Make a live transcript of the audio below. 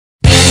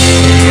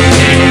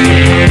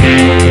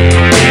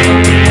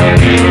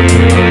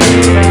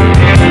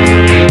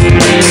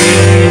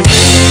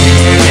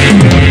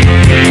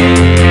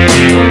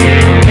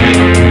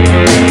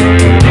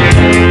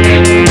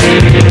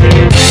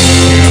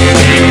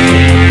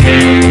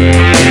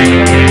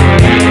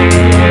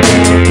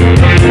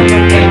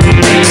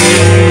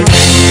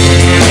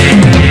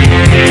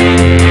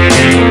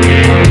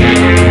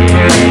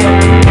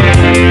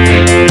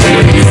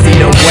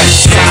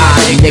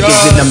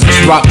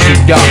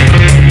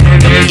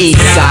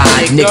East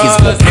side niggas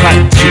will cut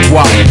you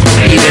up.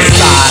 Either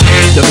side,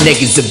 them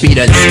niggas will be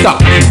done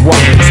stuck you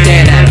up.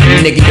 Stand at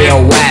a nigga,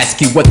 they'll ask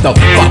you what the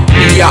fuck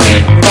me up.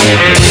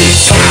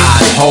 East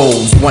side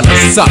hoes wanna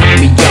suck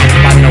me up.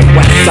 I know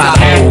west side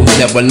hoes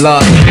that would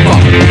love to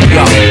fuck me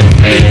up.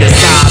 Either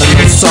side, I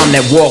know some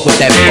that walk with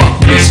that fuck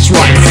me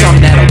strut. Some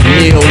that'll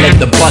kneel at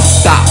the bus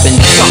stop and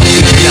suck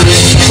me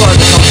nuts.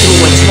 Fuzz come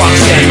through in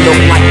trucks that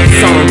look like a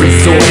summer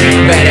resort.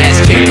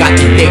 Badass chick got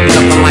the dick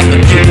looking like a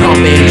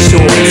cucumber in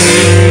shorts.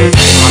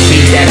 I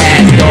beat that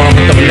ass dog,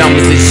 but them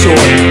numbers is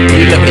short.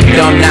 You lookin'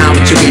 dumb now,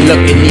 but you be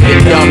looking even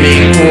dumb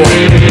in court.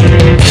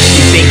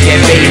 You think that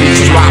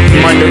baby's dropped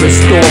from under a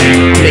store?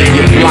 Make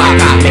you block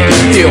out, make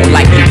you feel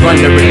like you're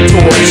under a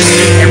torch.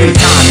 Every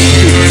time you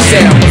do the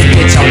sell,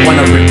 bitch, I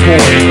wanna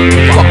report.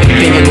 Fucking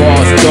finger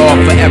laws, dog,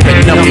 forever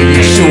number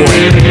you short.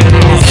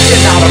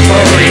 Get out of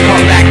hurry,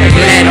 come back and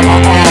land on my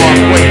arm.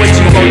 Wait, what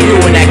you gon' do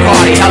in that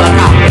car? The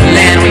helicopter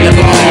land on your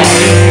lawn.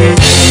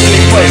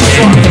 Really push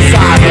truck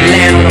aside and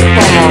land on the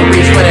farm.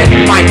 Reach for that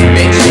mic,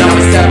 bitch,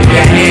 number 7,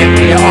 your hand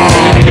for your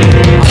arm.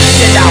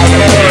 Get out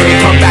of hurry,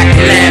 come back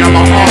and land on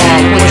my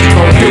arm. What you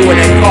gon' do in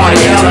that car?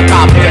 The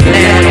helicopter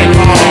land on your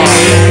lawn.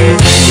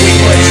 We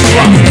push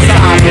trucks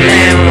aside and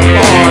land on the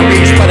farm.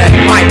 Reach for that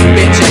mic,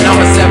 bitch,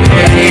 number 7,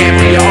 your hand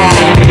for your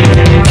arm.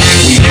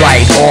 We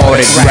write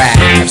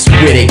autographs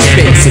with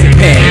expensive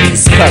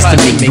pens, custom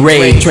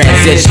engraved,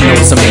 transitional,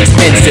 some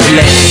expensive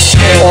lens.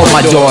 All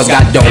my doors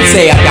got don't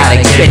say I got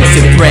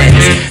expensive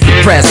friends.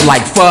 Depressed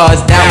like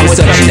Fuzz, that was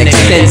such an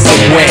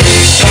expensive win.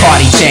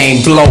 Party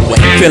chain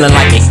blowing, feeling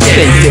like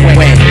expensive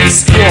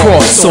wins.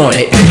 Cross on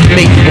it,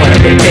 make you wanna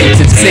repent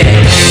of sin.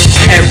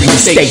 Every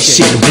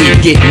station we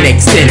getting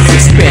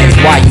extensive spins.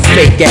 Why you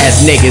fake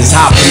ass niggas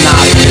hopping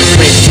out of your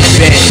rented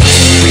Benz?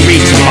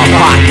 Reach in my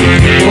pocket,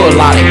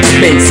 pull out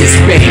expensive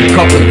spin.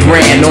 Couple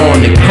grand on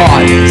the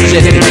card,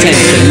 just a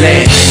tenth to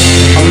lend.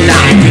 I'm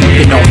not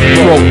weeping on the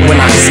throat when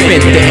I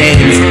spent the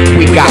ends.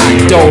 We got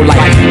dough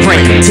like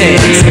print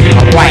tens.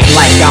 I write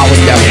like I was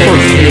the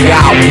first nigga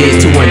out here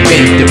to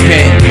invent the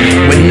pen.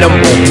 We're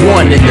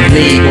 #1 in the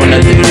league on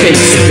the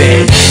defensive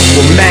end.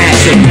 We're mad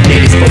at you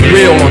niggas for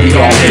real on the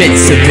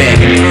offensive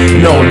end.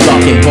 No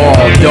luck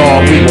involved,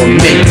 dog, we were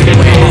meant to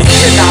win.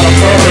 Get out of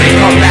hurry,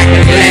 come back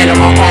and land on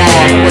my